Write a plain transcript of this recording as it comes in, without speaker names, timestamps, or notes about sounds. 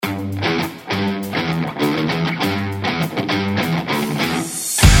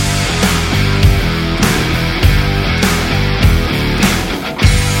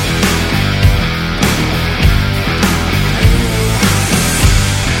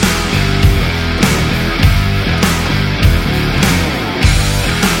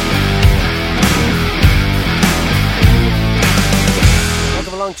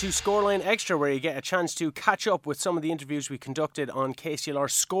Scoreline Extra, where you get a chance to catch up with some of the interviews we conducted on KCLR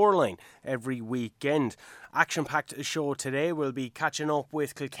Scoreline every weekend. Action-packed show today. We'll be catching up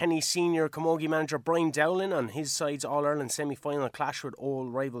with Kilkenny senior camogie manager Brian Dowling on his side's All-Ireland semi-final clash with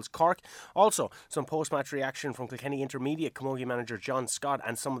old rivals Cork. Also, some post-match reaction from Kilkenny intermediate camogie manager John Scott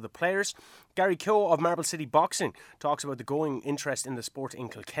and some of the players. Gary Keogh of Marble City Boxing talks about the growing interest in the sport in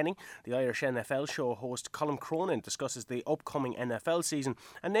Kilkenny. The Irish NFL show host Colm Cronin discusses the upcoming NFL season.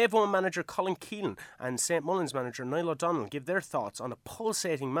 And Naomh manager Colin Keelan and St Mullins manager Niall O'Donnell give their thoughts on a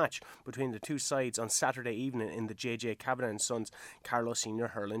pulsating match between the two sides on Saturday evening in the JJ Kavanagh and Sons Carlow Senior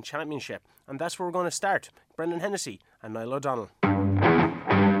Hurling Championship. And that's where we're going to start. Brendan Hennessy and Niall O'Donnell.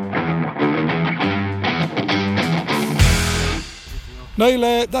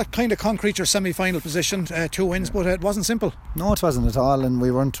 Niall, that kind of concrete your semi-final position, 2 wins, but it wasn't simple. No, it wasn't at all, and we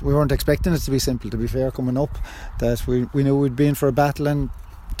weren't expecting it to be simple. To be fair, coming up, that we knew we'd be in for a battle, and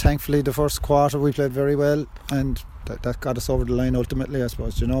thankfully the first quarter we played very well, and that got us over the line ultimately, I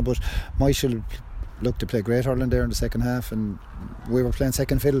suppose. But Michael looked to play great hurling there in the second half, and we were playing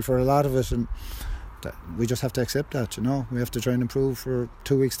second fiddle for a lot of it, and we just have to accept that. We have to try and improve for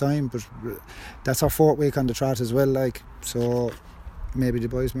 2 weeks' time, but that's our 4th week on the trot as well, so maybe the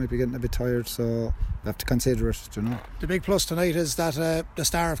boys might be getting a bit tired, so we have to consider it. The big plus tonight is that the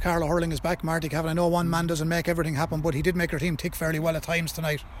star of Carlow hurling is back, Marty Cavan. I know one man doesn't make everything happen, but he did make our team tick fairly well at times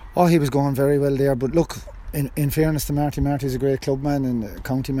tonight. Oh, he was going very well there, but look, in fairness to Marty's a great club man and a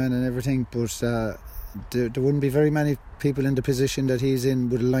county man and everything, but there wouldn't be very many people in the position that he's in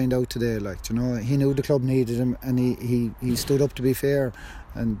would have lined out today. He knew the club needed him, and he stood up to be fair.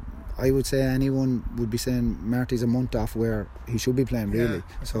 And I would say anyone would be saying Marty's a month off where he should be playing, really.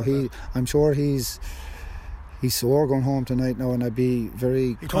 So I'm sure he's sore going home tonight now, and I'd be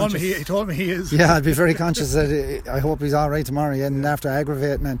very conscious. He told me he is. Yeah, I'd be very conscious that I hope he's all right tomorrow. And after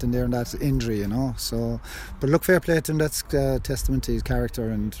aggravating anything there and that injury, So, but look, fair play to him. That's testament to his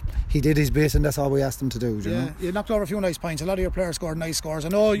character, and he did his bit, and that's all we asked him to do. You knocked over a few nice points. A lot of your players scored nice scores. I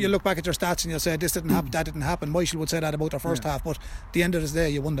know you look back at your stats and you'll say this didn't happen, that didn't happen. Michael would say that about their first half, but at the end of the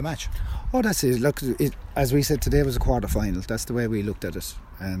day, you won the match. Oh, that's it. Look, as we said, today was a quarter final. That's the way we looked at it.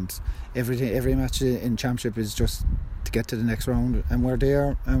 And every match in Championship is just to get to the next round, and we're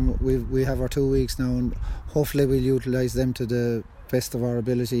there, and we have our 2 weeks now, and hopefully we'll utilise them to the best of our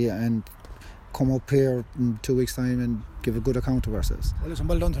ability and come up here in 2 weeks' time and give a good account of ourselves. Well, listen,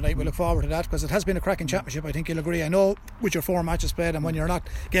 well done tonight. We look forward to that, because it has been a cracking championship. I think you'll agree. I know with your 4 matches played, and when you're not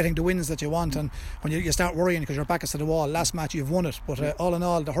getting the wins that you want, and when you start worrying because your back is to the wall, last match you've won it, but all in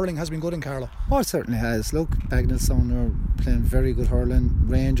all the hurling has been good in Carlow. Oh, it certainly has. Look, Bagnallstown are playing very good hurling.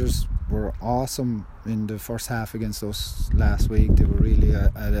 Rangers were awesome in the first half against us last week. They were really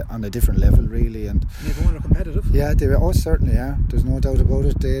on a different level, really, and everyone are competitive. Yeah, they certainly are. There's no doubt about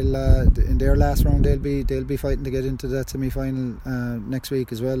it. They'll in their last round they'll be fighting to get into that semi-final next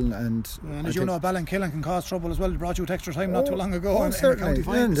week as well. And as you know, Ballinkillen can cause trouble as well. They brought you to extra time not too long ago. Oh, in the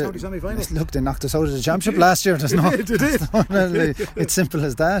county semi-final. Look, they knocked us out of the championship last year. There's no, it's simple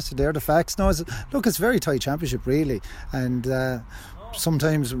as that. They're the facts. No, it's a very tight championship, really, and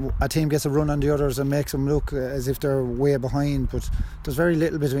sometimes a team gets a run on the others and makes them look as if they're way behind, but there's very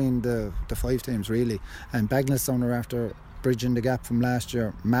little between the 5 teams, really. And Bagnallstown are after bridging the gap from last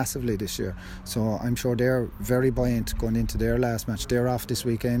year massively this year, so I'm sure they're very buoyant going into their last match. They're off this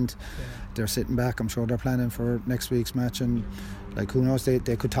weekend. They're sitting back. I'm sure they're planning for next week's match, and who knows, they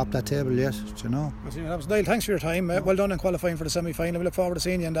could top that table yet, Niall, thanks for your time. Well done in qualifying for the semi-final. We look forward to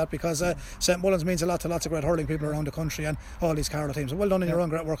seeing you in that, because St Mullins means a lot to lots of great hurling people around the country and all these Carlow teams. So well done in your own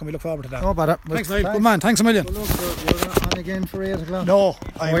great work, and we look forward to that. No bother. Thanks, Niall. Good man. Thanks a million. Well, look, you're on again for 8 o'clock. No,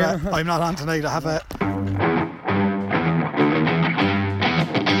 I'm not on tonight. I have a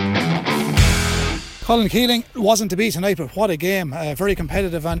Colin Keeling wasn't to be tonight, but what a game. Very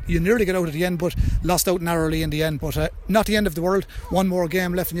competitive, and you nearly got out at the end, but lost out narrowly in the end. But not the end of the world. One more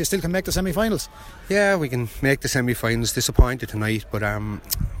game left and you still can make the semi-finals. Yeah, we can make the semi-finals. Disappointed tonight, but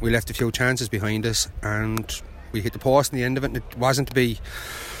we left a few chances behind us and we hit the post in the end of it, and it wasn't to be.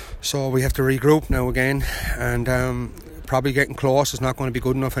 So we have to regroup now again, and probably getting close is not going to be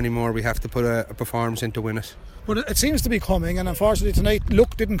good enough anymore. We have to put a performance in to win it. But it seems to be coming, and unfortunately tonight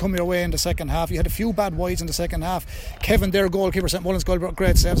luck didn't come your way in the second half. You had a few bad wides in the second half. Kevin, their goalkeeper, St Mullins goalkeeper,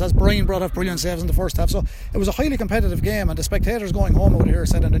 great saves, as Brian brought off brilliant saves in the first half. So it was a highly competitive game, and the spectators going home out here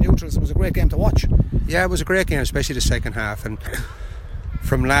said in the neutrals it was a great game to watch. Yeah, it was a great game, especially the second half, and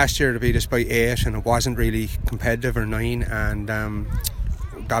from last year to beat us by 8, and it wasn't really competitive, or 9, and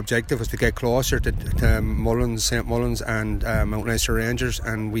the objective was to get closer to Mullins, St Mullins and Mount Leinster Rangers,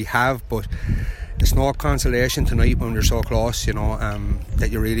 and we have, but it's no consolation tonight when you're so close, you know,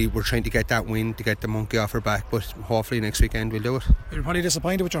 that you really were trying to get that win to get the monkey off her back, but hopefully next weekend we'll do it. You're probably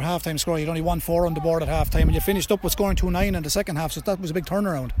disappointed with your half-time score. You'd only 1-4 on the board at half-time and you finished up with scoring 2-9 in the second half, so that was a big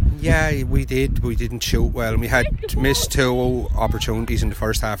turnaround. Yeah, we didn't shoot well, and we had missed 2 opportunities in the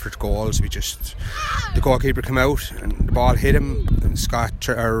first half for goals. The goalkeeper came out and the ball hit him, and Scott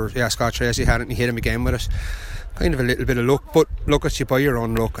Tracy had it and he hit him again with it. Kind of a little bit of luck, but look at you by your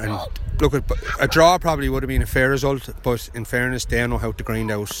own luck, and look at a draw probably would have been a fair result, but in fairness they know how to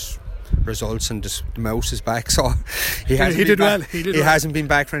grind out results, and the mouse is back, so he hasn't been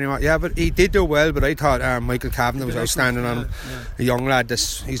back for any more. Yeah, but he did do well, but I thought Michael Cavan was outstanding on him. A young lad,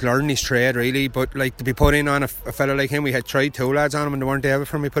 he's learning his trade really, but like to be put in on a fella like him, we had tried 2 lads on him and they weren't able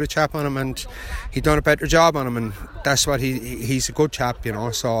for him. We put a chap on him and he done a better job on him, and that's what he's a good chap, you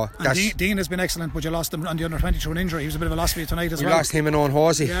know. So Dean has been excellent, but you lost him on the under-20 through an injury. He was a bit of a loss for you tonight as well. We lost him and Owen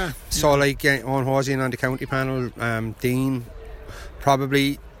Horsey. Owen Horsey and on the county panel, Dean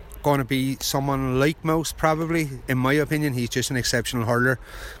probably going to be someone like Mouse, probably, in my opinion. He's just an exceptional hurler,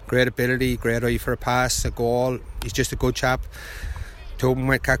 great ability, great eye for a pass, a goal. He's just a good chap. 2 of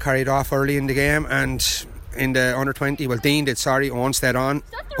them got carried off early in the game, and in the under 20, well, Dean did, Owen stayed on,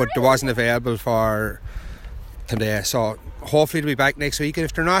 but there wasn't available for today, so hopefully they'll be back next week, and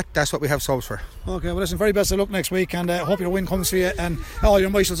if they're not, that's what we have subs for. Okay, well listen, very best of luck next week, and hope your win comes for you, and all your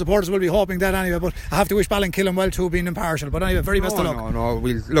Michael supporters will be hoping that anyway, but I have to wish Ballinkillen well too, being impartial, but anyway, very best of luck. No,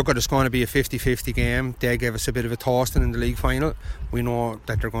 we'll look at it's going to be a 50-50 game. They gave us a bit of a toasting in the league final. We know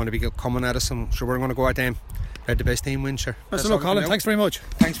that they're going to be coming at us, and so we're going to go at them. Let the best team win, sure. Best of luck, Colin. Thanks very much.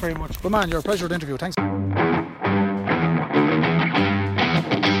 Thanks very much. Good man, you're a pleasure to interview. Thanks.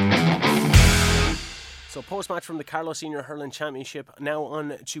 So post-match from the Carlow Senior Hurling Championship, now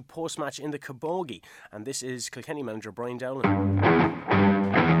on to post-match in the Camogie, and this is Kilkenny manager Brian Dowling.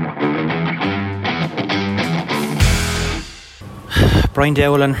 Brian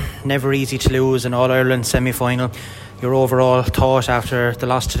Dowling, never easy to lose an All-Ireland semi-final. Your overall thought after the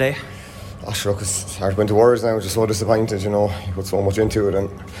loss today? Look, it's hard to go into words now. Just so disappointed, you know. You put so much into it and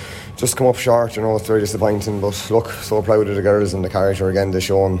just come up short, you know. It's very disappointing, but look, so proud of the girls and the character again they've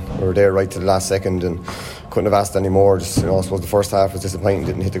shown. We were there right to the last second and couldn't have asked any more. Just, you know, I suppose the first half was disappointing,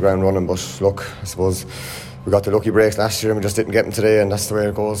 didn't hit the ground running, but look, I suppose we got the lucky breaks last year and we just didn't get them today, and that's the way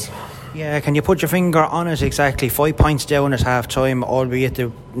it goes. Yeah, can you put your finger on it exactly? 5 points down at half time, albeit they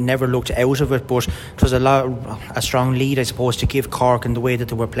never looked out of it, but it was a strong lead, I suppose, to give Cork in the way that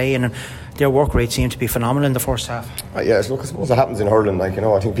they were playing, and their work rate seemed to be phenomenal in the first half. Yes, look, I suppose that happens in hurling. Like, you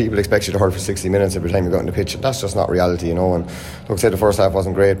know, I think people expect you to hurl for 60 minutes every time you go on the pitch. That's just not reality, you know. And look, I said the first half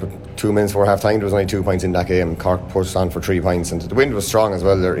wasn't great, but 2 minutes before half time there was only 2 points in that game. Cork pushed on for 3 points, and the wind was strong as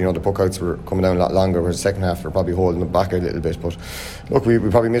well there. You know, the puckouts were coming down a lot longer, whereas the second half were probably holding them back a little bit. But look, we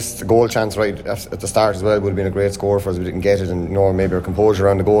probably missed a goal chance right at the start as well. It would have been a great score for us. We didn't get it, and you know, maybe our composure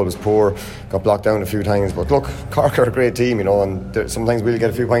around the goal was poor, got blocked down a few times. But look, Cork are a great team, you know, and sometimes we'll get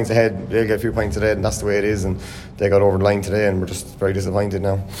a few points ahead, they'll get a few points ahead, and that's the way it is. And they got over the line today, and we're just very disappointed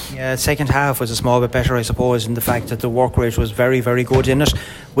now. Yeah, second half was a small bit better, I suppose, in the fact that the work rate was very, very good in it.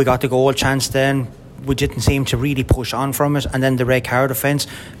 We got the goal chance then. We didn't seem to really push on from it, and then the red card offence,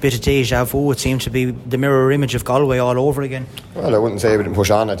 bit of deja vu. It seemed to be the mirror image of Galway all over again. Well, I wouldn't say we didn't push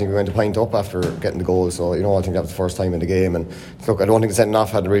on. I think we went a point up after getting the goal, so you know, I think that was the first time in the game. And look, I don't think the sending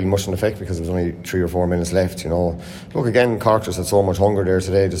off had really much an effect because there was only 3 or 4 minutes left, you know. Look, again, Cork just had so much hunger there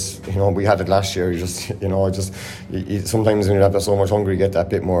today. Just, you know, we had it last year. You sometimes when you have that so much hunger, you get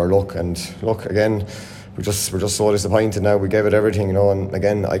that bit more luck. And look, again, we're just so disappointed now. We gave it everything, you know, and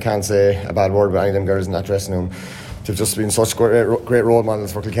again, I can't say a bad word about any of them girls in that dressing room. They've just been such great role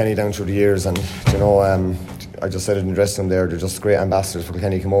models for Kilkenny down through the years, and you know, I just said it in the dressing room there, they're just great ambassadors for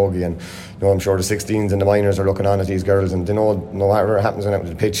Kilkenny Camogie, and you know, I'm sure the 16s and the minors are looking on at these girls, and they know no matter what happens when out to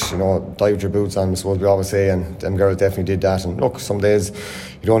the pitch, you know, dive your boots on, I suppose we always say, and them girls definitely did that. And look, some days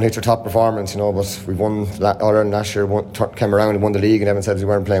you don't hit your top performance, you know, but we've won All-Ireland last year, came around and won the league, and everyone said we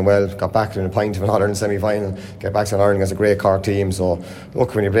weren't playing well, got back to a point of an All-Ireland semi-final, get back to an Ireland as a great Cork team. So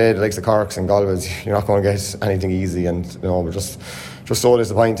look, when you play the likes of Corks and Galways, you're not going to get anything easy, and you know, we're just so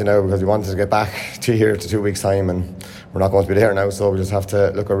disappointed now because we wanted to get back to here to 2 weeks time, and we're not going to be there now, so we just have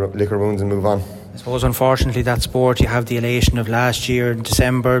to lick our wounds and move on. I suppose unfortunately that sport, you have the elation of last year in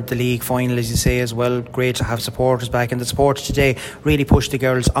December, the league final as you say as well. Great to have supporters back, and the sport today really pushed the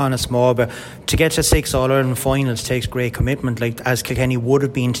girls on a small bit. To get to 6 All-Ireland finals takes great commitment, like as Kilkenny would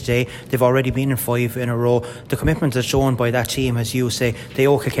have been today. They've already been in 5 in a row. The commitment that's shown by that team, as you say, they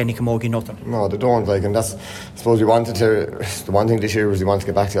owe Kilkenny Camogie nothing. No, they don't, like, and that's, I suppose the one thing this year was we wanted to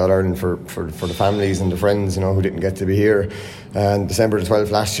get back to All-Ireland for the families and the friends, you know, who didn't get to be here. And December the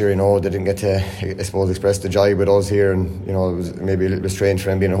 12th last year, you know, they didn't get to I suppose, expressed the joy with us here, and it was maybe a little bit strange for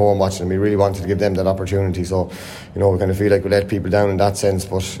them being at home watching, and we really wanted to give them that opportunity. So we kind of feel like we let people down in that sense,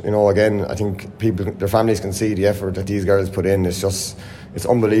 but again, I think their families can see the effort that these girls put in. It's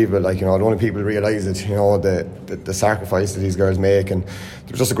unbelievable. I don't think people realise it. The sacrifice that these girls make, and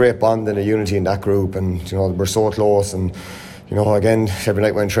there's just a great bond and a unity in that group, and we're so close. And again, every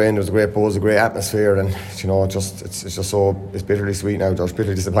night when trained, there was a great buzz, a great atmosphere, and it's bitterly sweet now. It was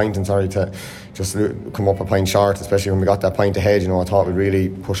bitterly disappointing, to just come up a point short, especially when we got that point ahead. I thought we'd really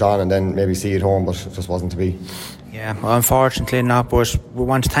push on and then maybe see it home, but it just wasn't to be. Yeah, well, unfortunately not, but we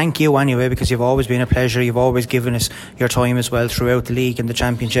want to thank you anyway, because you've always been a pleasure. You've always given us your time as well throughout the league and the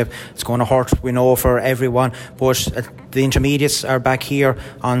championship. It's going to hurt, we know, for everyone, but the intermediates are back here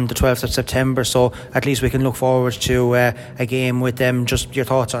on the 12th of September, so at least we can look forward to a game with them. Just your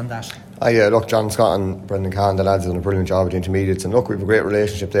thoughts on that? Look, John Scott and Brendan Cahan, the lads, have done a brilliant job with the intermediates, and look, we have a great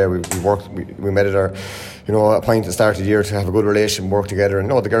relationship there. We worked, we met at our, a point at the start of the year to have a good relationship and work together. And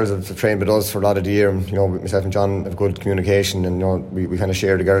the girls have trained with us for a lot of the year, and myself and John have good communication, and we kind of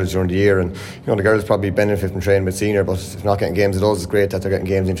share the girls during the year, and the girls probably benefit from training with senior, but if not getting games with us, it's great that they're getting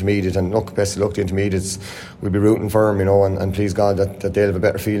games intermediate. And look, best of luck to the intermediates. We'll be rooting for them, and please God that they'll have a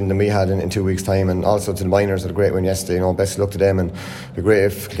better feeling than we had in 2 weeks' time. And also to the minors, had a great win yesterday. Best of luck to them, and it'd be great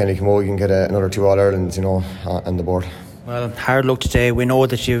if Kenny Camogie can get another 2 All-Irelands on the board. Well, hard luck today. We know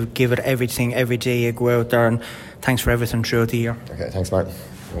that you give it everything every day you go out there, and thanks for everything throughout the year. Okay, thanks, Martin.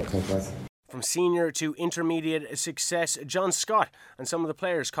 Thanks, guys. From senior to intermediate success, John Scott and some of the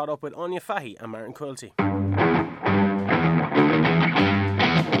players caught up with Anya Fahy and Martin Quilty.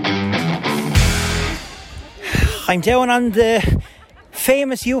 I'm down on the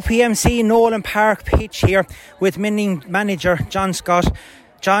famous UPMC Nolan Park pitch here with Minning manager John Scott.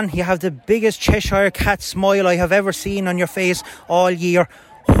 John, you have the biggest Cheshire Cat smile I have ever seen on your face all year.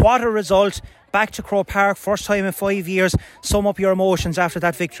 What a result. Back to Croke Park, first time in 5 years. Sum up your emotions after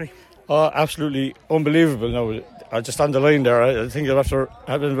that victory. Oh, absolutely unbelievable. Now, I just on the line there, I think after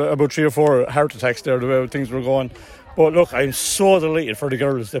having about 3 or 4 heart attacks there, the way things were going. But look, I'm so delighted for the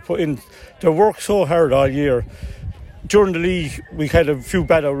girls. They worked so hard all year. During the league, we had a few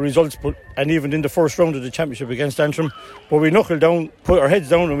bad results, and even in the first round of the championship against Antrim, but we knuckled down, put our heads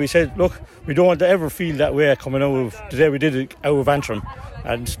down, and we said, look, we don't want to ever feel that way coming out of the day we did it out of Antrim.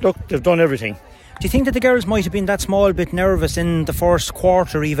 And look, they've done everything. Do you think that the girls might have been that small bit nervous in the first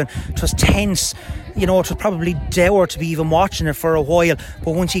quarter even? It was tense, it was probably dour to be even watching it for a while,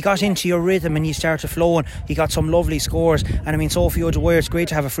 but once you got into your rhythm and you started flowing, you got some lovely scores. And Sophie O'Dwyer, it's great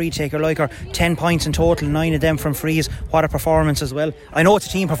to have a free taker like her. 10 points in total, 9 of them from frees. What a performance as well. I know it's a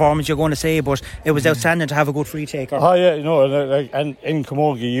team performance you're going to say, but it was outstanding to have a good free taker. Oh yeah, and in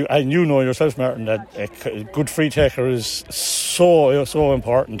Camogie, you know yourself, Martin, that a good free taker is so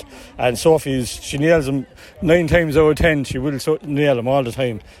important. And Sophie, she nails them 9 times out of 10. She will nail them all the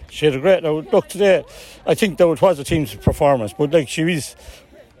time. She had a great. Now look, today I think though it was a team's performance, but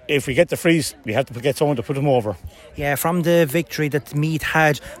if we get the frees, we have to get someone to put them over. Yeah, from the victory that Meath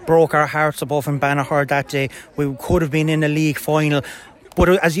had, broke our hearts above in Banagher that day. We could have been in a league final.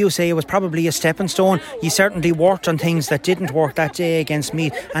 But as you say, it was probably a stepping stone. You certainly worked on things that didn't work that day against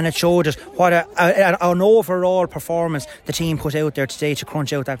Meath, and it showed us what an overall performance the team put out there today to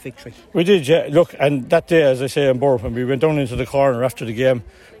crunch out that victory. We did, yeah. Look, and that day, as I say in Burp, when we went down into the corner after the game,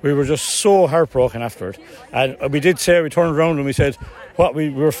 we were just so heartbroken after it. And we did say, we turned around and we said, what we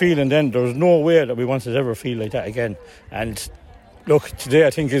were feeling then, there was no way that we wanted to ever feel like that again. And look, today I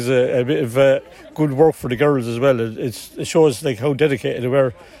think is a bit of good work for the girls as well. It shows how dedicated they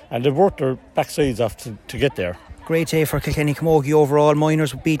were, and they've worked their backsides off to get there. Great day for Kilkenny Camogie overall.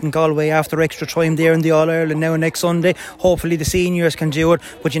 Minors beating Galway after extra time there in the All-Ireland now next Sunday. Hopefully the seniors can do it,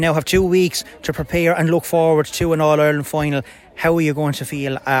 but you now have 2 weeks to prepare and look forward to an All-Ireland final. How are you going to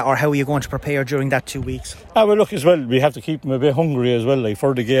feel or how are you going to prepare during that 2 weeks? Well, look, as well, we have to keep them a bit hungry as well,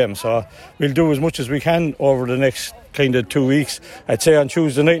 for the game, so we'll do as much as we can over the next kind of 2 weeks. I'd say on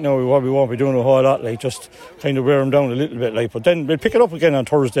Tuesday night now we won't be doing a whole lot, just kind of wear them down a little bit, but then we'll pick it up again on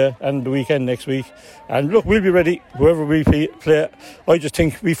Thursday and the weekend next week. And look, we'll be ready whoever we play. I just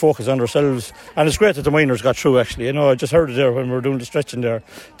think we focus on ourselves, and it's great that the minors got through actually. I just heard it there when we were doing the stretching there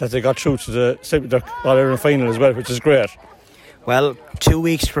that they got through to the All-Ireland final as well, which is great. Well, 2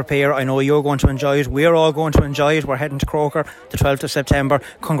 weeks to prepare. I know you're going to enjoy it. We're all going to enjoy it. We're heading to Croker the 12th of September.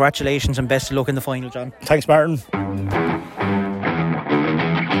 Congratulations and best of luck in the final, John. Thanks, Martin.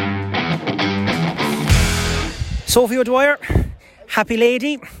 Sophie O'Dwyer, happy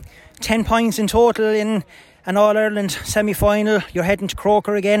lady. 10 points in total in an All-Ireland semi-final. You're heading to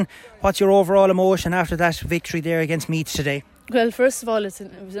Croker again. What's your overall emotion after that victory there against Meath today? Well, first of all, it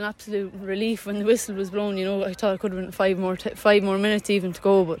was an absolute relief when the whistle was blown. You know, I thought it could have been 5 more minutes even to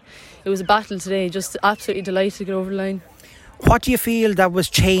go, but it was a battle today. Just absolutely delighted to get over the line. What do you feel that was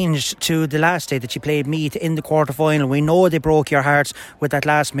changed to the last day that you played Meath in the quarter-final? We know they broke your hearts with that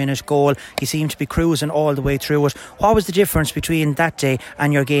last-minute goal. You seemed to be cruising all the way through it. What was the difference between that day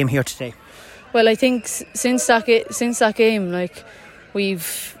and your game here today? Well, I think since that game, like,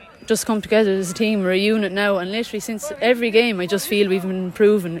 we've just come together as a team. We're a unit now, and literally since every game I just feel we've been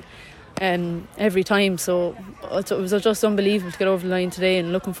improving every time. So it was just unbelievable to get over the line today,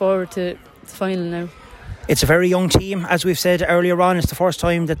 and looking forward to the final now. It's a very young team, as we've said earlier on. It's the first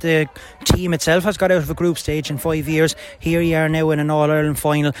time that the team itself has got out of a group stage in 5 years. Here you are now in an All-Ireland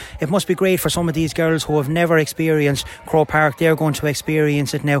final. It must be great for some of these girls who have never experienced Croke Park. They're going to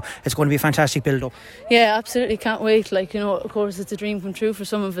experience it now. It's going to be a fantastic build-up. Yeah, absolutely, can't wait. Like, you know, of course it's a dream come true for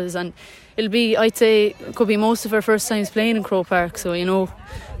some of us, and it'll be, I'd say, it could be most of our first times playing in Croke Park. So, you know,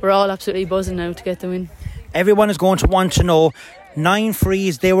 we're all absolutely buzzing now to get the win. Everyone is going to want to know, 9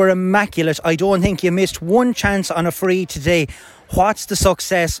 frees, they were immaculate. I don't think you missed one chance on a free today. What's the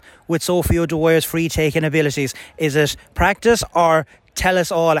success with Sophie O'Dwyer's free taking abilities? Is it practice, or tell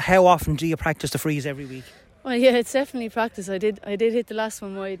us all, how often do you practice the frees every week? Well, yeah, it's definitely practice. I did hit the last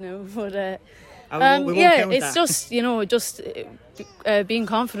one wide now, but yeah, it's just, you know, being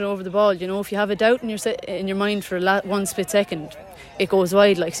confident over the ball. You know, if you have a doubt in your mind for one split second, it goes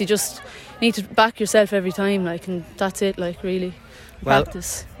wide. Like, so you just need to back yourself every time, like, and that's it. Like, really,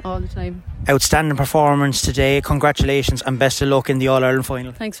 practice all the time. Outstanding performance today. Congratulations and best of luck in the All-Ireland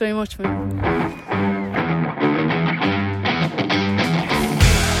final. Thanks very much, man.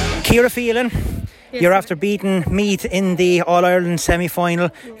 Ciara Phelan, yes, you're after beating Meath in the All-Ireland semi-final.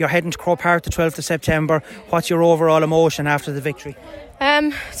 You're heading to Croke Park the 12th of September. What's your overall emotion after the victory?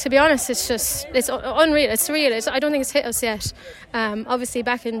 To be honest, it's unreal. It's surreal. I don't think it's hit us yet. Obviously,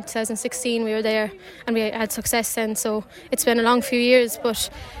 back in 2016 we were there and we had success then, so it's been a long few years. But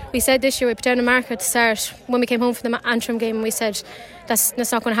we said this year we put down a marker at the start when we came home from the Antrim game, and we said that's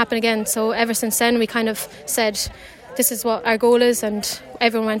not going to happen again. So ever since then we kind of said this is what our goal is, and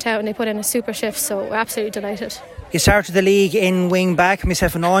everyone went out and they put in a super shift, so we're absolutely delighted. You started the league in wing back.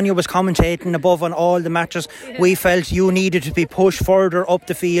 Myself and Anya was commentating above on all the matches. Yeah. We felt you needed to be pushed further up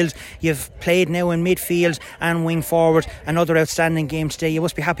the field. You've played now in midfield and wing forward. Another outstanding game today. You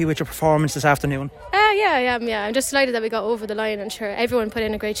must be happy with your performance this afternoon. Yeah, I am. Yeah, I'm just delighted that we got over the line, and sure, everyone put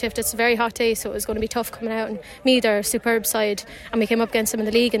in a great shift. It's a very hot day, so it was going to be tough coming out. And Meath are a superb side, and we came up against them in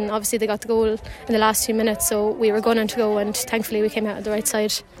the league, and obviously they got the goal in the last 2 minutes, so we were gunning to go, and thankfully we came out on the right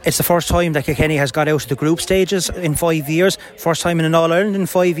side. It's the first time that Kilkenny has got out of the group stages in 5 years. First time in an All-Ireland in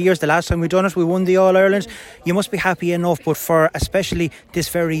 5 years. The last time we done it, we won the All-Ireland. You must be happy enough, but for especially this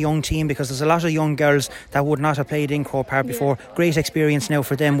very young team, because there's a lot of young girls that would not have played in Croke Park before. Great experience now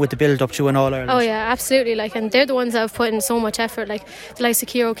for them with the build-up to an All-Ireland. Oh yeah, absolutely. Like, and they're the ones that have put in so much effort. Like the likes of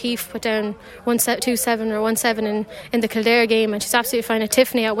Ciara O'Keefe put down 2-7 or 1-7 in the Kildare game, and she's absolutely fine. At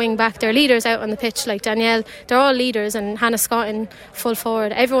Tiffany at wing back, they're leaders out on the pitch. Like Danielle, they're all leaders, and Hannah Scott in full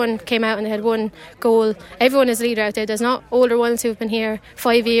forward. Everyone came out and they had one goal. Everyone is a leader out there. There's not older ones who've been here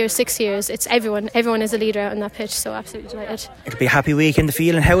 5 years, 6 years. It's everyone is a leader out on that pitch, so absolutely delighted. It'll be a happy week in the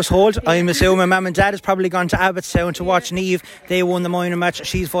Phelan household. Yeah. I'm assuming Mum and Dad has probably gone to Abbottstown to watch Niamh. They won the minor match.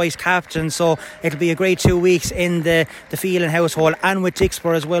 She's vice captain, so it'll be a great 2 weeks in the Phelan household, and with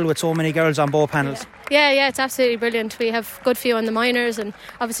Dixborough as well, with so many girls on both panels. Yeah, it's absolutely brilliant. We have good few on the minors and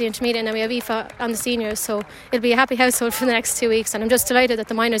obviously intermediate, and then we have Aoife on the seniors, so it'll be a happy household for the next 2 weeks, and I'm just delighted that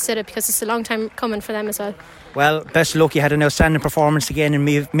the minors did it, because it's a long time coming for them as well. Well, best of luck. You had an outstanding performance again in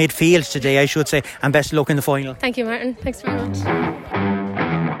midfield today, I should say, and best of luck in the final. Thank you, Martin. Thanks very much.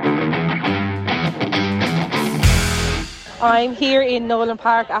 I'm here in Nolan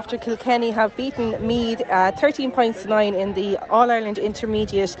Park after Kilkenny have beaten Meath 13 points to 9 in the All-Ireland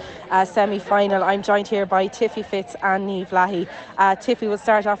Intermediate semi-final. I'm joined here by Tiffy Fitz and Niamh Lahey. Tiffy, we'll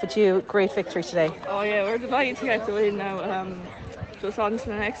start off with you. Great victory today. Oh yeah, we're delighted to get the win now. Just on to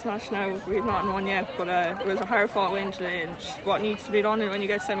the next match now. We've not won yet, but it was a hard-fought win today, and what needs to be done when you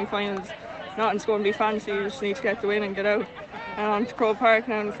get semi-finals, nothing's going to be fancy. You just need to get the win and get out. And on to Croke Park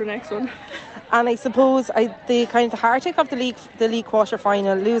now for the next one. And I suppose the kind of heartache of the league quarter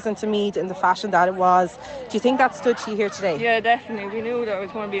final, losing to Meath in the fashion that it was, do you think that stood to you here today? Yeah, definitely. We knew that it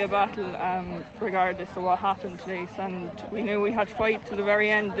was going to be a battle regardless of what happened today, and we knew we had to fight to the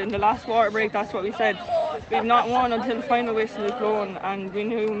very end. In the last water break, that's what we said. We've not won until the final whistle is blown, and we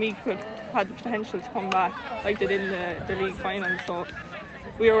knew Meath had the potential to come back like they did in the league final. So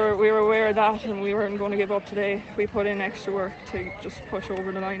we were aware of that, and we weren't going to give up today. We put in extra work to just push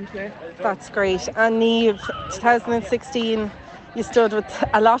over the line today. That's great. And Niamh, 2016, you stood with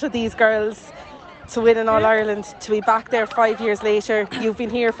a lot of these girls to win an All-Ireland, to be back there 5 years later. You've been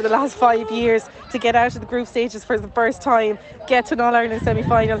here for the last 5 years, to get out of the group stages for the first time, get to an All-Ireland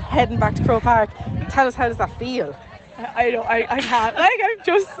semi-final, heading back to Croke Park. Tell us, how does that feel? I can't. I'm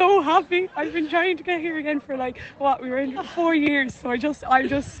just so happy. I've been trying to get here again for we were in 4 years, so I'm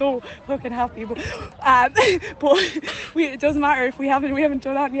just so fucking happy. But it doesn't matter if we haven't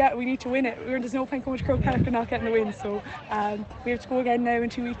done that yet. We need to win it. There's no point going to Croke Park and not getting the win. So we have to go again now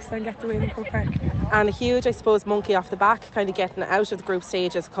in 2 weeks and get the win in Croke Park. And a huge, I suppose, monkey off the back, kind of getting out of the group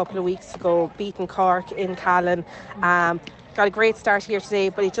stages a couple of weeks ago, beating Cork in Callan. Got a great start here today,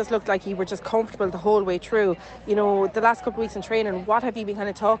 but it just looked like you were just comfortable the whole way through. You know, the last couple of weeks in training, what have you been kind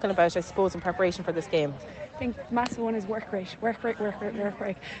of talking about, I suppose, in preparation for this game? I think the massive one is work rate. When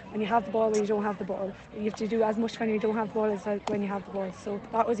you have the ball, when you don't have the ball, you have to do as much when you don't have the ball as when you have the ball. So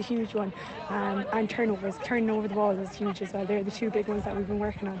that was a huge one. And turnovers, turning over the ball is huge as well. They're the two big ones that we've been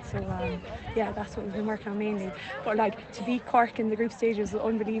working on. So that's what we've been working on mainly. But to beat Cork in the group stages was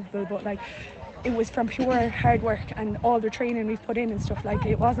unbelievable. But it was from pure hard work and all the training we've put in and stuff.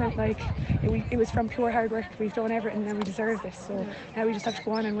 It wasn't it was from pure hard work. We've done everything and we deserve this. So now we just have to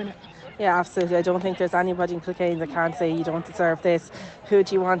go on and win it. Yeah, absolutely. I don't think there's anybody in Kilkenny that can't say you don't deserve this. Who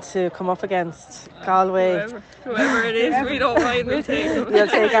do you want to come up against? Galway? Whoever it is, we don't mind. We'll take them. We'll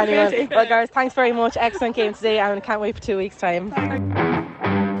take anyone. Well, guys, thanks very much. Excellent game today, and I can't wait for 2 weeks' time.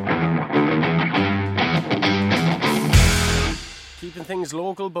 Keeping things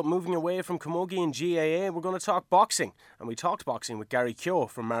local but moving away from Camogie and GAA, we're going to talk boxing. And we talked boxing with Gary Keogh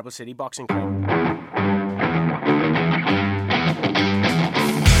from Marble City Boxing Club.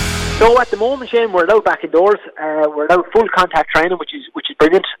 So at the moment, Shane, we're allowed back indoors. We're allowed full contact training, which is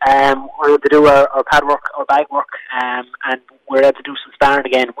brilliant. We're able to do our pad work, our bag work, and we're able to do some sparring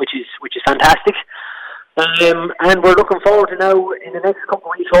again, which is fantastic. And we're looking forward to now, in the next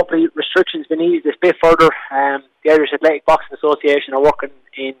couple of weeks, hopefully restrictions been eased a bit further. The Irish Athletic Boxing Association are working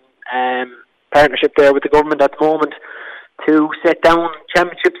in partnership there with the government at the moment to set down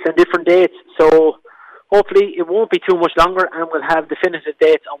championships and different dates. So hopefully it won't be too much longer, and we'll have definitive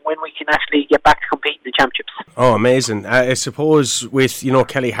dates on when we can actually get back to compete in the championships. Oh, amazing. I suppose with,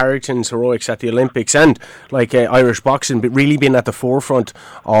 Kelly Harrington's heroics at the Olympics and Irish boxing really being at the forefront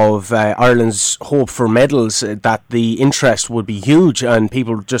of Ireland's hope for medals, that the interest would be huge and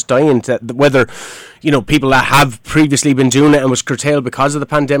people just dying to, whether people that have previously been doing it and was curtailed because of the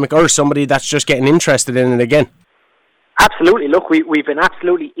pandemic, or somebody that's just getting interested in it again. Absolutely. Look, we've been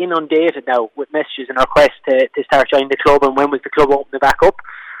absolutely inundated now with messages and requests to start joining the club, and when was the club opening back up.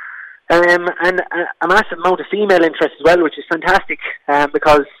 And a massive amount of female interest as well, which is fantastic.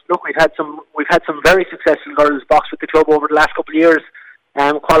 Because look, we've had some very successful girls box with the club over the last couple of years,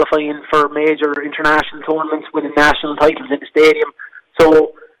 qualifying for major international tournaments, winning national titles in the stadium.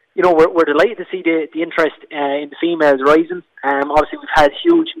 So we're delighted to see the interest in the females rising. Obviously, we've had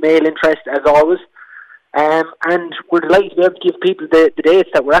huge male interest as always. And we're delighted to be able to give people the dates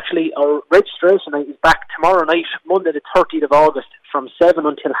that we're actually, our registration night is back tomorrow night, Monday the 30th of August, from 7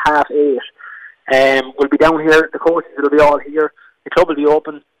 until 8:30. We'll be down here, the coaches will be all here, the club will be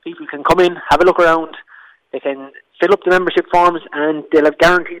open, people can come in, have a look around, they can fill up the membership forms, and they'll have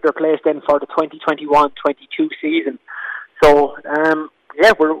guaranteed their place then for the 2021-22 season. So,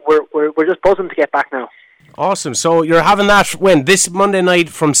 we're just buzzing to get back now. Awesome. So you're having that when this Monday night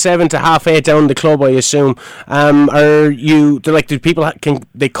from 7 to 8:30 down the club, I assume. Do people can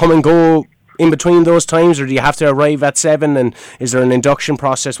they come and go in between those times, or do you have to arrive at 7? And is there an induction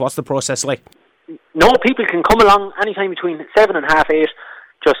process? What's the process like? No, people can come along anytime between 7 and 8:30.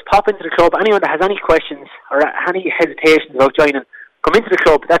 Just pop into the club. Anyone that has any questions or any hesitations about joining, come into the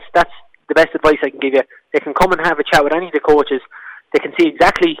club. That's the best advice I can give you. They can come and have a chat with any of the coaches. They can see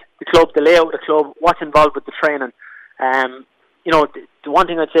exactly the club, the layout of the club, what's involved with the training. The one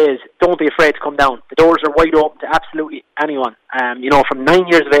thing I'd say is don't be afraid to come down. The doors are wide open to absolutely anyone. From 9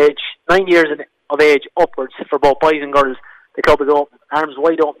 years of age upwards for both boys and girls, the club is open, arms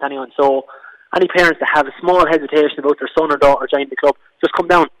wide open to anyone. So any parents that have a small hesitation about their son or daughter joining the club, just come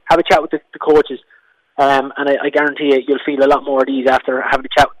down, have a chat with the coaches. And I guarantee you'll feel a lot more at ease after having a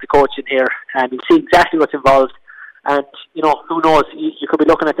chat with the coach in here, and you'll see exactly what's involved. And, who knows, you could be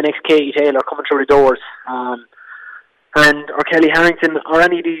looking at the next Katie Taylor coming through the doors, or Kelly Harrington, or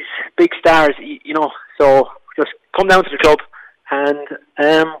any of these big stars, so just come down to the club, and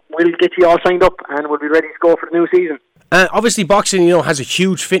we'll get you all signed up, and we'll be ready to go for the new season. Obviously, boxing, has a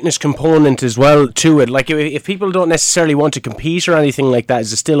huge fitness component as well to it. Like, if people don't necessarily want to compete or anything like that,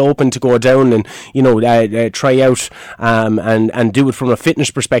 is it still open to go down and try out and do it from a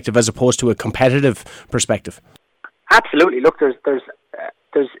fitness perspective as opposed to a competitive perspective? Absolutely. Look, there's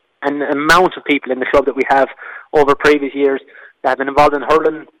an amount of people in the club that we have over previous years that have been involved in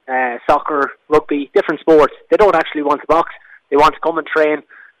hurling, soccer, rugby, different sports. They don't actually want to box. They want to come and train,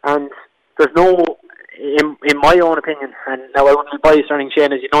 and there's no, in my own opinion, and now I wouldn't be biased or anything,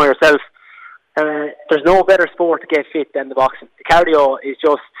 Shane, as you know yourself, there's no better sport to get fit than the boxing. The cardio is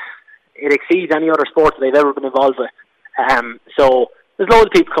just, it exceeds any other sport that I've ever been involved with. So there's loads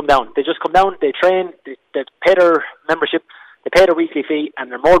of people come down. They just come down, they train, they pay their membership, they pay their weekly fee, and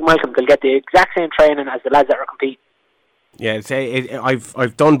they're more than welcome. They'll get the exact same training as the lads that are competing. Yeah,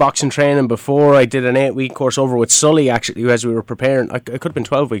 I've done boxing training before. I did an 8-week course over with Sully, actually, as we were preparing. It could have been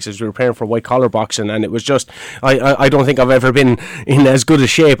 12 weeks as we were preparing for white collar boxing, and it was just, I don't think I've ever been in as good a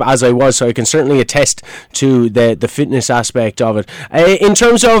shape as I was, so I can certainly attest to the fitness aspect of it. In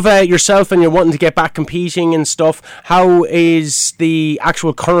terms of yourself and you're wanting to get back competing and stuff, how is the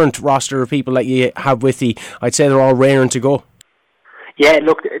actual current roster of people that you have with you? I'd say they're all raring to go. Yeah,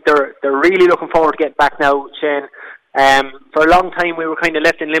 look, they're really looking forward to getting back now, Shane. For a long time we were kind of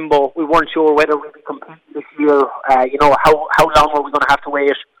left in limbo. We weren't sure whether we'd be competing this year, how long were we going to have to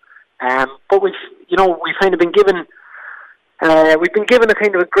wait. But we've kind of been given a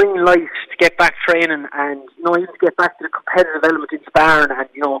kind of a green light to get back training and, even to get back to the competitive element in sparring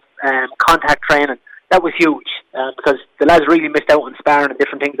and, contact training. That was huge, because the lads really missed out on sparring and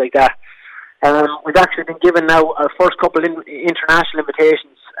different things like that. We've actually been given now our first couple international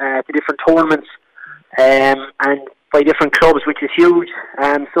invitations to different tournaments, and by different clubs, which is huge.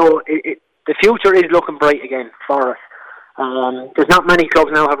 So the future is looking bright again for us. There's not many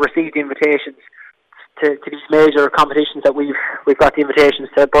clubs now have received invitations to these major competitions that we've got the invitations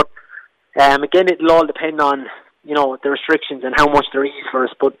to. But again, it'll all depend on the restrictions and how much they're eased for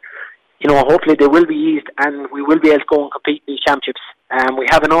us. But hopefully they will be eased, and we will be able to go and compete in these championships. We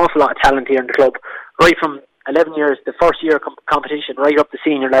have an awful lot of talent here in the club, right from 11 years, the first year competition, right up to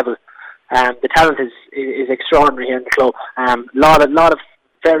senior level. The talent is extraordinary here in the club. Lot of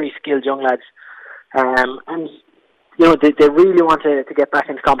very skilled young lads, and they really want to get back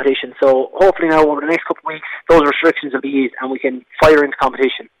into competition. So hopefully now over the next couple of weeks, those restrictions will be eased, and we can fire into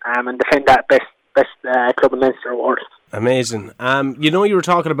competition and defend that best club in Leinster award. Amazing. You were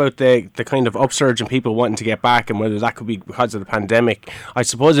talking about the kind of upsurge in people wanting to get back and whether that could be because of the pandemic. I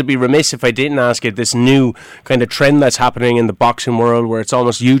suppose it'd be remiss if I didn't ask you this new kind of trend that's happening in the boxing world where it's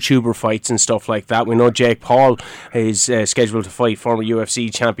almost YouTuber fights and stuff like that. We know Jake Paul is scheduled to fight former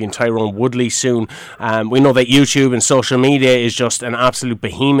UFC champion Tyrone Woodley soon. We know that YouTube and social media is just an absolute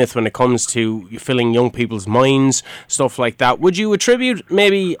behemoth when it comes to filling young people's minds, stuff like that. Would you attribute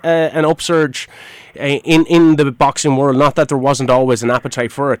maybe an upsurge in the boxing world, not that there wasn't always an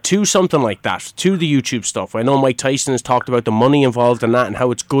appetite for it, to something like that, to the YouTube stuff? I know Mike Tyson has talked about the money involved in that and how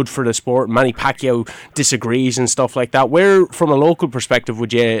it's good for the sport. Manny Pacquiao disagrees and stuff like that. Where, from a local perspective,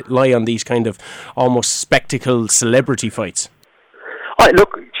 would you lie on these kind of almost spectacle celebrity fights?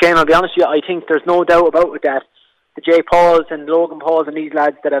 Look, Shane, I'll be honest with you, I think there's no doubt about it that the Jay Pauls and Logan Pauls and these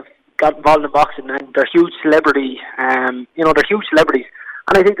lads that have got involved in boxing, and they're huge celebrity, they're huge celebrities.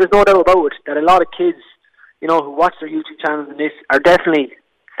 And I think there's no doubt about it that a lot of kids, who watch their YouTube channels and this, are definitely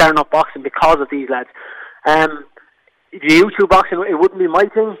starting up boxing because of these lads. The YouTube boxing, it wouldn't be my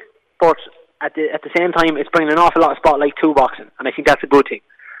thing, but at the same time, it's bringing an awful lot of spotlight to boxing, and I think that's a good thing.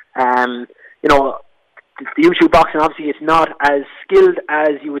 The YouTube boxing, obviously, it's not as skilled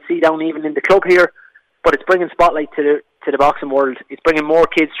as you would see down even in the club here, but it's bringing spotlight to the boxing world. It's bringing more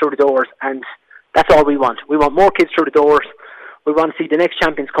kids through the doors, and that's all we want. We want more kids through the doors. We want to see the next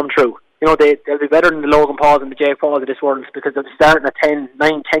champions come through. They'll be better than the Logan Pauls and the Jake Pauls of this world because they'll be starting at 10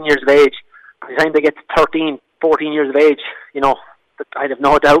 years of age. By the time they get to 13, 14 years of age, I'd have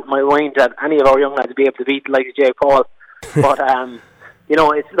no doubt in my mind that any of our young lads would be able to beat the likes of Jake Paul. But,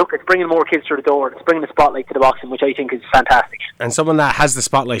 it's bringing more kids through the door. It's bringing the spotlight to the boxing, which I think is fantastic. And someone that has the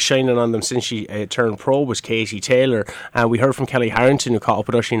spotlight shining on them since she turned pro was Katie Taylor. We heard from Kelly Harrington, who caught up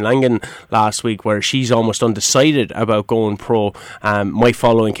with Oisin Langan last week, where she's almost undecided about going pro. My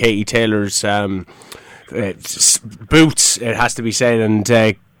following Katie Taylor's boots, it has to be said,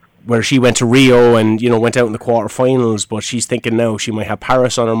 and where she went to Rio and went out in the quarterfinals, but she's thinking now she might have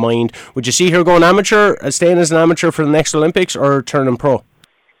Paris on her mind. Would you see her going amateur, staying as an amateur for the next Olympics, or turning pro?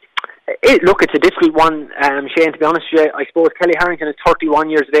 Look, it's a difficult one, Shane, to be honest with you. I suppose Kelly Harrington is 31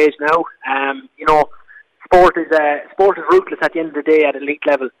 years of age now. sport is ruthless at the end of the day at elite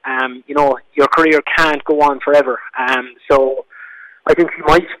level. You know, your career can't go on forever. So I think she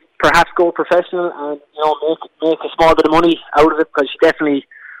might perhaps go professional and, you know, make a small bit of money out of it, because she definitely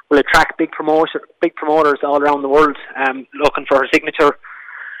will attract big promoters all around the world looking for her signature.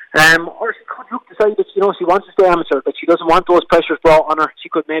 Or she could decide that, you know, she wants to stay amateur, but she doesn't want those pressures brought on her. She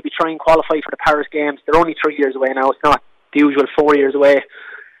could maybe try and qualify for the Paris Games. They're only 3 years away now. It's not the usual 4 years away.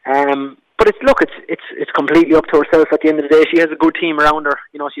 But it's completely up to herself at the end of the day. She has a good team around her.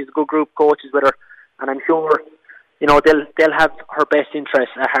 You know, she has a good group of coaches with her, and I'm sure, you know, they'll have her best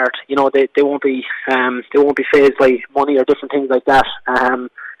interests at heart. You know, they won't be fazed by money or different things like that.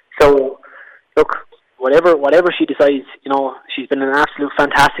 So look, whatever she decides, you know, she's been an absolute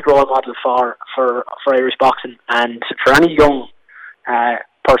fantastic role model for Irish boxing, and for any young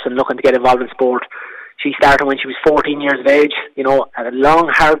person looking to get involved in sport. She started when she was 14 years of age, you know, a long,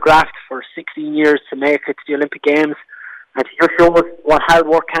 hard graft for 16 years to make it to the Olympic Games, and she just shows what hard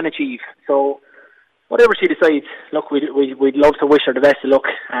work can achieve. So whatever she decides, look, we'd love to wish her the best of luck,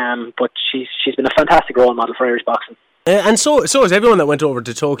 but she's been a fantastic role model for Irish boxing. And so is everyone that went over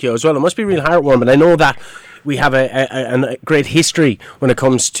to Tokyo as well. It must be real heartwarming. I know that we have a great history when it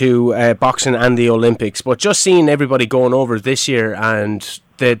comes to boxing and the Olympics, but just seeing everybody going over this year and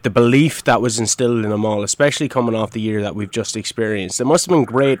the belief that was instilled in them all, especially coming off the year that we've just experienced, it must have been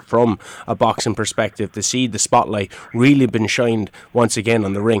great from a boxing perspective to see the spotlight really been shined once again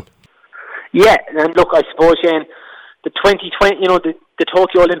on the ring. Yeah, and look, I suppose, Shane, the 2020, you know, the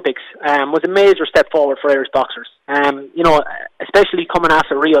Tokyo Olympics was a major step forward for Irish boxers. You know, especially coming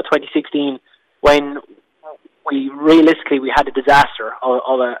after Rio 2016, when we had a disaster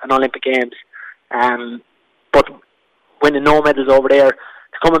of an Olympic Games. But winning no medals over there,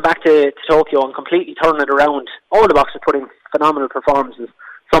 to coming back to Tokyo and completely turning it around, all the boxers put in phenomenal performances.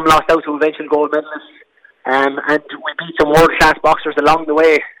 Some lost out to eventual gold medalists. And we beat some world-class boxers along the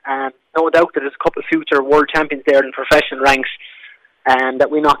way. No doubt that there's a couple of future world champions there in professional ranks that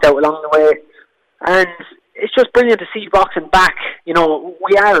we knocked out along the way. And it's just brilliant to see boxing back. You know,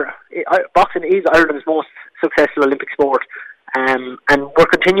 boxing is Ireland's most successful Olympic sport. And we're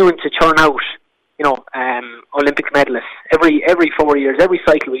continuing to churn out, you know, Olympic medalists. Every 4 years, every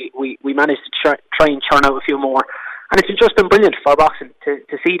cycle, we manage to try and churn out a few more. And it's just been brilliant for boxing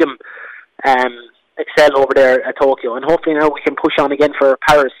to see them excel over there at Tokyo, and hopefully now we can push on again for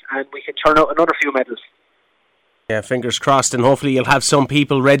Paris and we can turn out another few medals. Yeah, fingers crossed, and hopefully you'll have some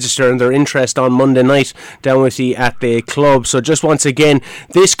people register their interest on Monday night down with you at the club. So just once again,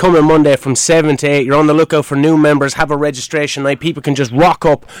 this coming Monday from 7 to 8, you're on the lookout for new members. Have a registration night. People can just rock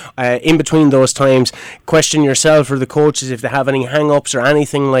up in between those times, question yourself or the coaches if they have any hang-ups or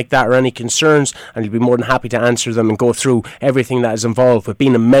anything like that, or any concerns, and you'll be more than happy to answer them and go through everything that is involved with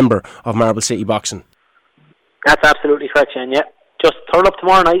being a member of Marble City Boxing. That's absolutely correct, Shane. Yeah, just turn up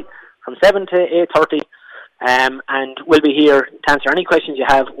tomorrow night from 7 to 8:30. And we'll be here to answer any questions you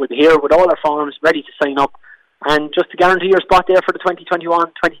have. We'll be here with all our forms ready to sign up, and just to guarantee your spot there for the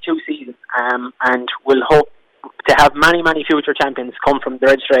 2021-22 season. And we'll hope to have many, many future champions come from the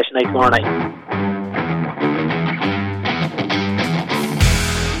registration night tomorrow night.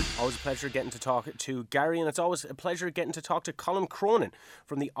 Always a pleasure getting to talk to Gary, and it's always a pleasure getting to talk to Colin Cronin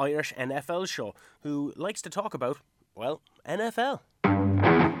from the Irish NFL Show, who likes to talk about, well, NFL.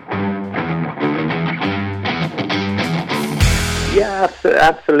 Yeah,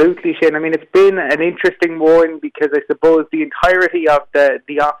 absolutely, Shane. I mean, it's been an interesting one because I suppose the entirety of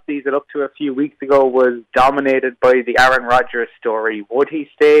the off-season up to a few weeks ago was dominated by the Aaron Rodgers story. Would he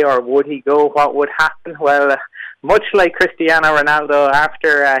stay or would he go? What would happen? Well, much like Cristiano Ronaldo,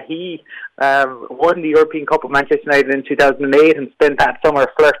 after he won the European Cup with Manchester United in 2008 and spent that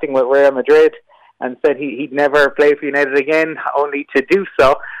summer flirting with Real Madrid and said he'd never play for United again, only to do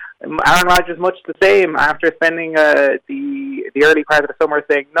so. Aaron Rodgers, much the same, after spending the early part of the summer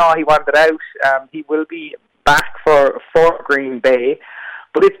saying no, he wanted out. He will be back for Green Bay,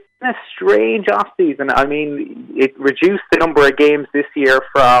 but it's been a strange off-season. I mean, it reduced the number of games this year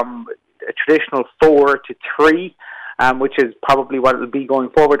from a traditional 4 to 3, which is probably what it will be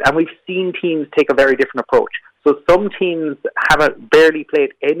going forward. And we've seen teams take a very different approach. So some teams haven't barely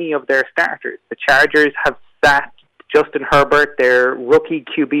played any of their starters. The Chargers have sat Justin Herbert, their rookie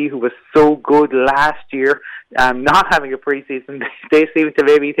QB, who was so good last year, not having a preseason. They seem to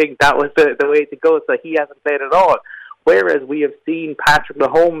maybe think that was the way to go, so he hasn't played at all. Whereas we have seen Patrick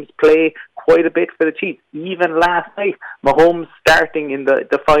Mahomes play quite a bit for the Chiefs. Even last night, Mahomes starting in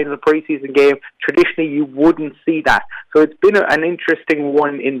the final preseason game, traditionally you wouldn't see that. So it's been an interesting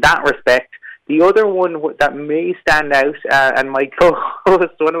one in that respect. The other one that may stand out, and my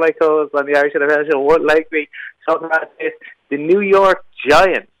co-host, one of my co-hosts on the Irish NFL show, won't like me talking about this, the New York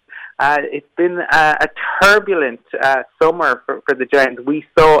Giants. It's been a turbulent summer for the Giants. We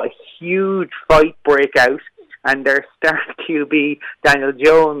saw a huge fight break out, and their star QB, Daniel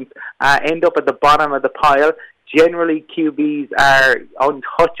Jones, end up at the bottom of the pile. Generally, QBs are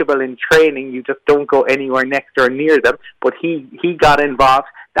untouchable in training. You just don't go anywhere next or near them. But he got involved.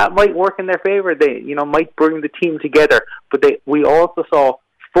 That might work in their favour. They, might bring the team together. But we also saw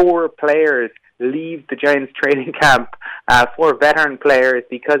 4 players leave the Giants training camp, 4 veteran players,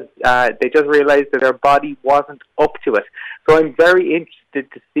 because they just realised that their body wasn't up to it. So I'm very interested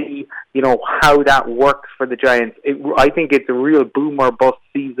to see, how that works for the Giants. I think it's a real boom or bust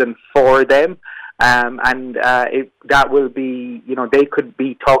season for them. That will be, they could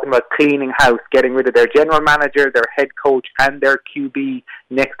be talking about cleaning house, getting rid of their general manager, their head coach, and their QB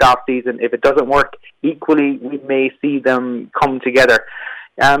next off season. If it doesn't work equally, we may see them come together.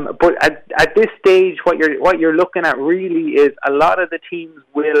 But at this stage, what you're looking at really is a lot of the teams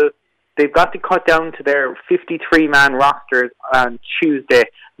they've got to cut down to their 53-man rosters on Tuesday.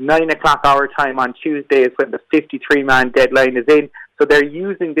 9 o'clock our time on Tuesday is when the 53-man deadline is in. So they're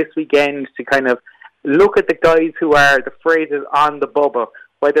using this weekend to kind of look at the guys who are the phrases on the bubble,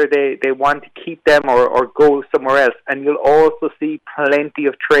 whether they want to keep them or go somewhere else. And you'll also see plenty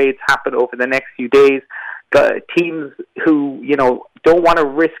of trades happen over the next few days. Teams who, don't want to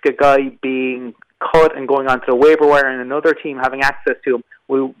risk a guy being cut and going onto the waiver wire and another team having access to him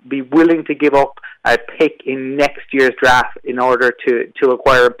will be willing to give up a pick in next year's draft in order to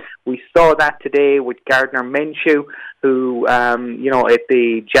acquire him. We saw that today with Gardner Minshew, who, at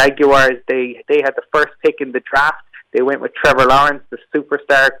the Jaguars, they had the first pick in the draft. They went with Trevor Lawrence, the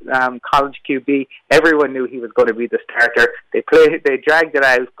superstar college QB. Everyone knew he was going to be the starter. They dragged it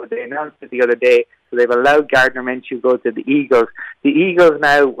out, but they announced it the other day. So they've allowed Gardner Minshew to go to the Eagles. The Eagles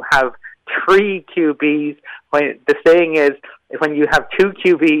now have 3 QBs. The saying is, when you have 2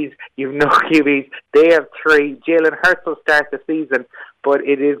 QBs, you've no QBs. They have 3. Jalen Hurts will start the season, but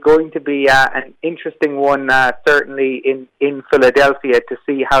it is going to be an interesting one, certainly in Philadelphia, to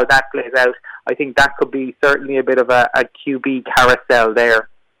see how that plays out. I think that could be certainly a bit of a QB carousel there.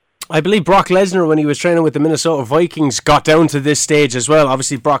 I believe Brock Lesnar, when he was training with the Minnesota Vikings, got down to this stage as well.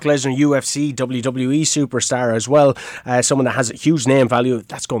 Obviously, Brock Lesnar, UFC, WWE superstar as well. Someone that has a huge name value.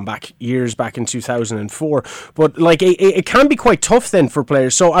 That's going back years, back in 2004. But it can be quite tough then for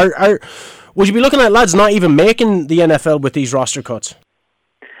players. So would you be looking at lads not even making the NFL with these roster cuts?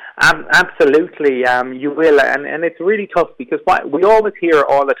 Absolutely, you will, and it's really tough because we always hear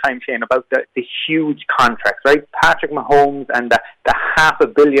all the time, Shane, about the huge contracts, right? Patrick Mahomes and the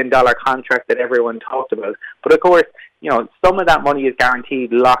 $500 million contract that everyone talked about. But of course, some of that money is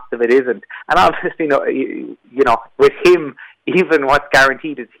guaranteed, lots of it isn't. And obviously, with him, even what's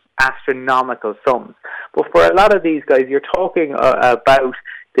guaranteed is astronomical sums. But for a lot of these guys, you're talking about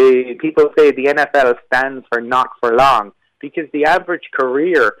people say the NFL stands for not for long, because the average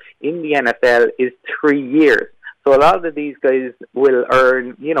career in the NFL is 3 years. So a lot of these guys will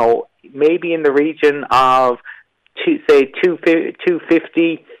earn, maybe in the region of, say,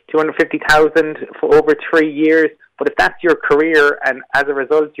 250,000 for over 3 years. But if that's your career, and as a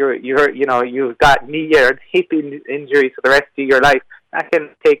result, you've got knee and hip injuries for the rest of your life, that can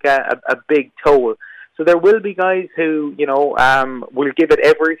take a big toll. So there will be guys who, will give it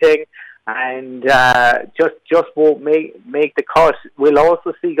everything and just won't make the cut. We'll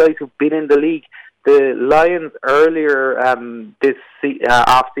also see guys who've been in the league. The Lions earlier this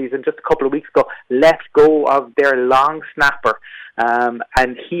off-season, just a couple of weeks ago, let go of their long snapper,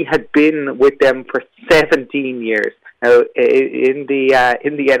 and he had been with them for 17 years. Now, in the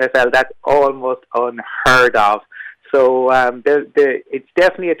NFL, that's almost unheard of. So it's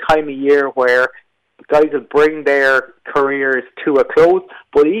definitely a time of year where guys will bring their careers to a close,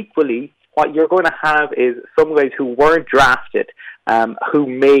 but equally, what you're going to have is some guys who weren't drafted, who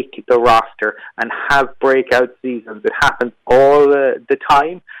make the roster and have breakout seasons. It happens all the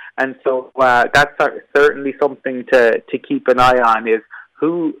time, and so that's certainly something to keep an eye on, is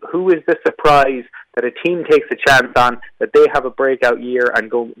who is the surprise that a team takes a chance on, that they have a breakout year and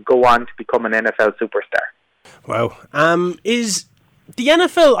go on to become an NFL superstar. Wow. Is the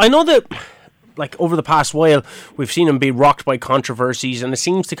NFL, I know that over the past while, we've seen him be rocked by controversies, and it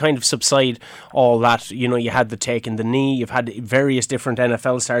seems to kind of subside all that. You had the taking the knee, you've had various different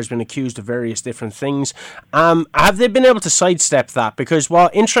NFL stars been accused of various different things. Have they been able to sidestep that? Because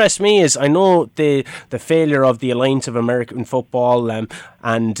what interests me is, I know the failure of the Alliance of American Football and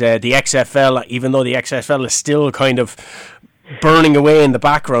the XFL, even though the XFL is still kind of burning away in the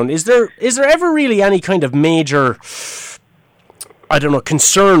background. Is there ever really any kind of major, I don't know,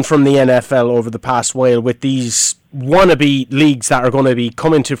 concern from the NFL over the past while with these wannabe leagues that are going to be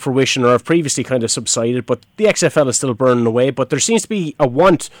coming to fruition or have previously kind of subsided, but the XFL is still burning away, but there seems to be a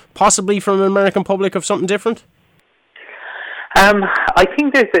want, possibly from the American public, of something different? I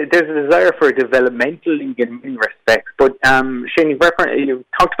think there's a desire for a developmental league in many respects, but Shane, you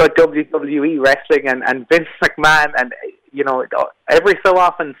talked about WWE wrestling and Vince McMahon, and every so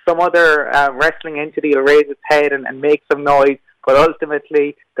often some other wrestling entity will raise its head and make some noise, but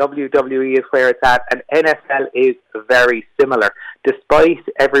ultimately WWE is where it's at, and NFL is very similar. Despite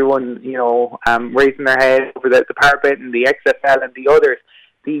everyone raising their head over the parapet and the XFL and the others,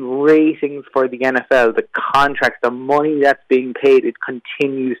 the ratings for the NFL, the contracts, the money that's being paid, it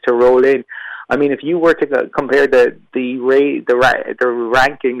continues to roll in. I mean, if you were to compare the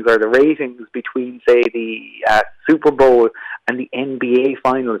rankings or the ratings between, say, the Super Bowl and the NBA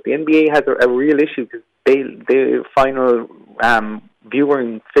finals, the NBA has a real issue because the final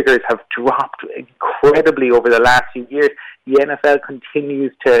viewing figures have dropped incredibly over the last few years. The NFL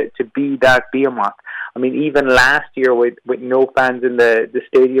continues to be that behemoth. I mean, even last year with no fans in the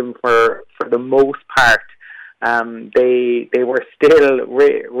stadium for the most part, they were still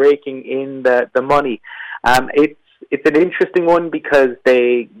raking in the money. It's an interesting one because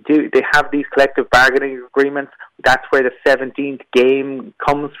they have these collective bargaining agreements. That's where the 17th game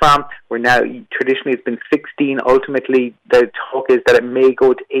comes from. Where now traditionally it's been 16. Ultimately, the talk is that it may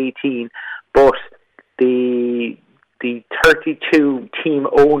go to 18. But the 32 team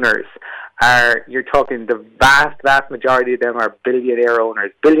owners you're talking the vast majority of them are billionaire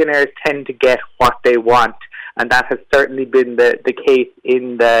owners. Billionaires tend to get what they want, and that has certainly been the case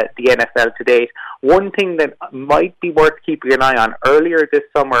in the NFL to date. One thing that might be worth keeping an eye on, earlier this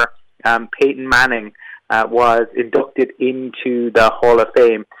summer, Peyton Manning was inducted into the Hall of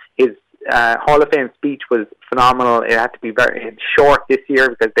Fame. His Hall of Fame speech was phenomenal. It had to be very short this year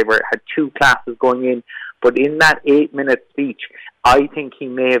because they had two classes going in. But in that 8-minute speech, I think he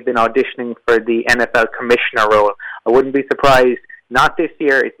may have been auditioning for the NFL commissioner role. I wouldn't be surprised, not this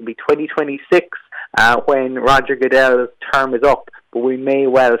year, it will be 2026 when Roger Goodell's term is up, but we may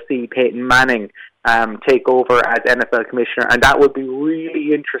well see Peyton Manning take over as NFL commissioner, and that would be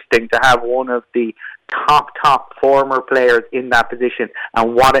really interesting to have one of the top former players in that position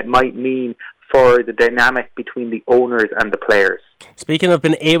and what it might mean for the dynamic between the owners and the players. Speaking of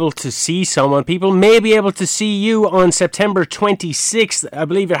being able to see someone, people may be able to see you on September 26th. I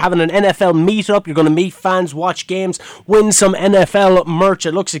believe you're having an NFL meetup. You're going to meet fans, watch games, win some NFL merch.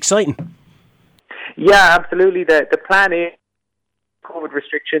 It looks exciting. Yeah, absolutely. The plan is COVID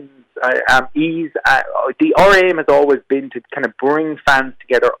restrictions ease. Our aim has always been to kind of bring fans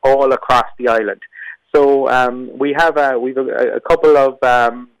together all across the island. So we've a couple of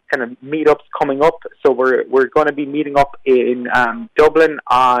kind of meetups coming up. So we're going to be meeting up in Dublin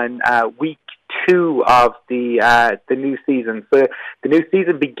on week 2 of the new season. So the new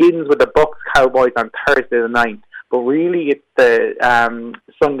season begins with the Bucks Cowboys on Thursday the 9th. But really, it's the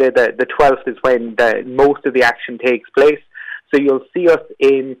Sunday the 12th is when most of the action takes place. So you'll see us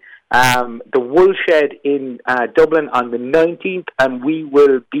in the Woolshed in Dublin on the 19th, and we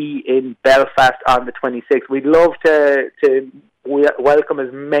will be in Belfast on the 26th. We'd love to welcome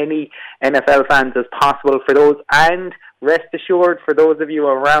as many NFL fans as possible for those, and rest assured, for those of you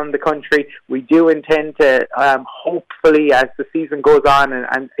around the country, we do intend to hopefully, as the season goes on,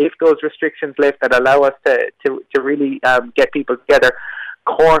 and if those restrictions lift, that allow us to really get people together.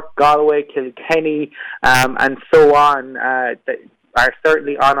 Cork, Galway, Kilkenny, and so on are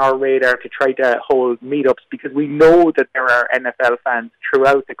certainly on our radar to try to hold meetups, because we know that there are NFL fans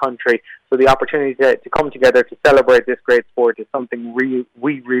throughout the country. So the opportunity to come together to celebrate this great sport is something we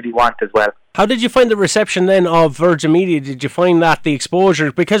really want as well. How did you find the reception then of Virgin Media? Did you find that the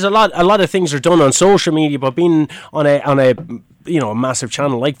exposure, because a lot of things are done on social media, but being on a a massive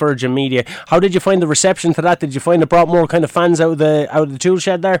channel like Virgin Media, how did you find the reception to that? Did you find it brought more kind of fans out of the tool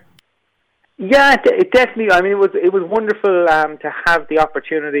shed there? Yeah, it definitely. I mean, it was wonderful to have the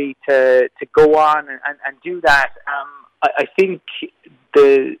opportunity to go on and do that. I think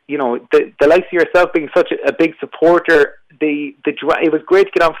the likes of yourself being such a big supporter, it was great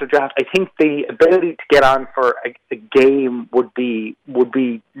to get on for the draft. I think the ability to get on for a game would be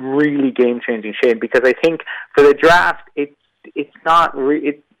really game changing, Shane, because I think for the draft it's not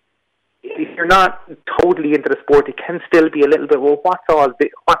if you're not totally into the sport, it can still be a little bit, well, what's all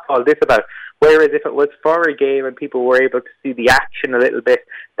this about? Whereas if it was for a game and people were able to see the action a little bit,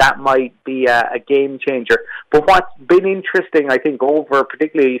 that might be a game changer. But what's been interesting, I think,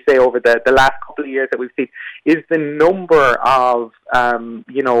 particularly say over the last couple of years that we've seen, is the number of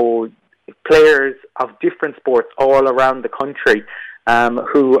players of different sports all around the country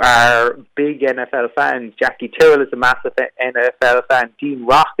who are big NFL fans. Jackie Tyrrell is a massive NFL fan. Dean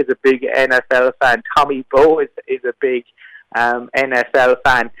Rock is a big NFL fan. Tommy Bowe is a big NFL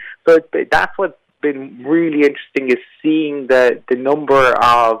fan. So that's what's been really interesting, is seeing the number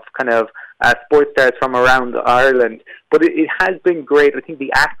of kind of sports stars from around Ireland. But it has been great. I think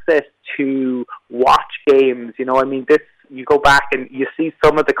the access to watch games, you go back and you see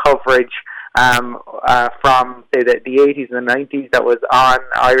some of the coverage from, say, the 80s and the 90s that was on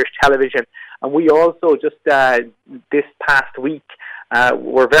Irish television. And we also just this past week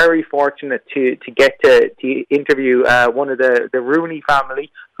were very fortunate to get to interview one of the Rooney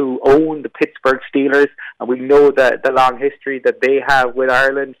family who own the Pittsburgh Steelers, and we know the long history that they have with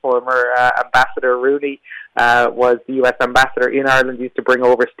Ireland. Former Ambassador Rooney was the US Ambassador in Ireland, used to bring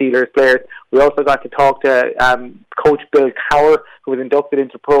over Steelers players. We also got to talk to Coach Bill Cower, who was inducted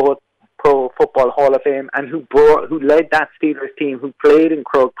into Pro Football Hall of Fame, and who led that Steelers team, who played in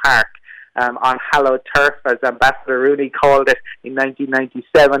Croke Park on hallowed turf, as Ambassador Rooney called it, in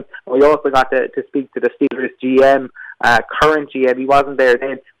 1997. We also got to speak to the Steelers GM, current GM. He wasn't there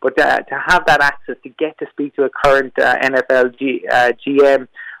then, but to have that access, to get to speak to a current NFL GM,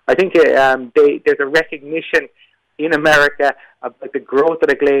 I think there's a recognition in America of the growth of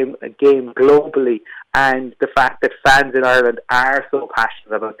the game globally, and the fact that fans in Ireland are so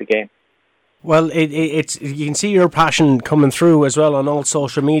passionate about the game. Well, it's you can see your passion coming through as well on all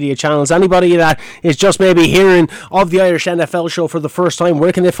social media channels. Anybody that is just maybe hearing of the Irish NFL show for the first time,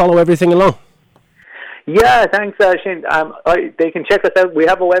 where can they follow everything along? Yeah, thanks, Shane. They can check us out. We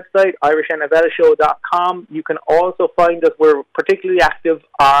have a website, IrishNFLshow.com. You can also find us. We're particularly active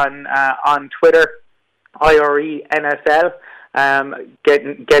on Twitter, IRENFL. Get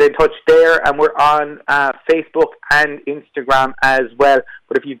in touch there, and we're on Facebook and Instagram as well.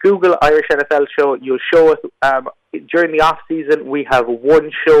 But if you Google Irish NFL Show, you'll show us. During the off season, we have one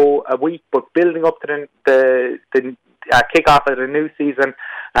show a week, but building up to the kickoff of the new season,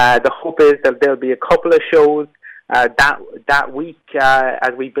 the hope is that there'll be a couple of shows that week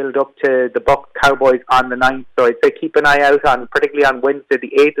as we build up to the Bucs Cowboys on the 9th. So I'd say keep an eye out particularly on Wednesday,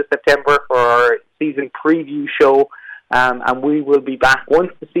 the 8th of September, for our season preview show. And we will be back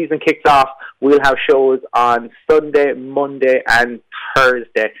once the season kicks off. We'll have shows on Sunday, Monday and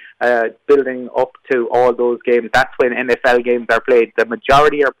Thursday, building up to all those games. That's when NFL games are played. The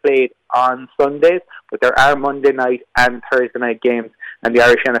majority are played on Sundays, but there are Monday night and Thursday night games, and the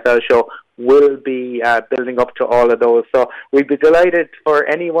Irish NFL show will be building up to all of those. So we'd be delighted for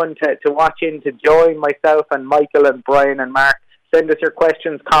anyone to watch in, to join myself and Michael and Brian and Mark. Send us your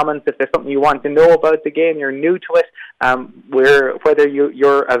questions, comments, if there's something you want to know about the game, you're new to it. Whether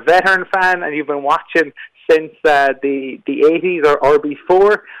you're a veteran fan and you've been watching since the 80s or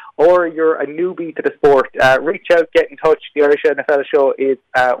before, or you're a newbie to the sport, reach out, get in touch. The Irish NFL show is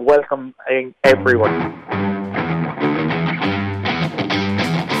welcoming everyone.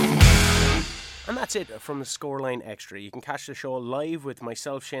 And that's it from the Scoreline Extra. You can catch the show live with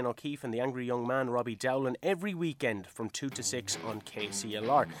myself, Shane O'Keefe, and the angry young man, Robbie Dowling, every weekend from 2 to 6 on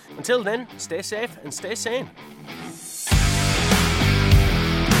KCLR. Until then, stay safe and stay sane.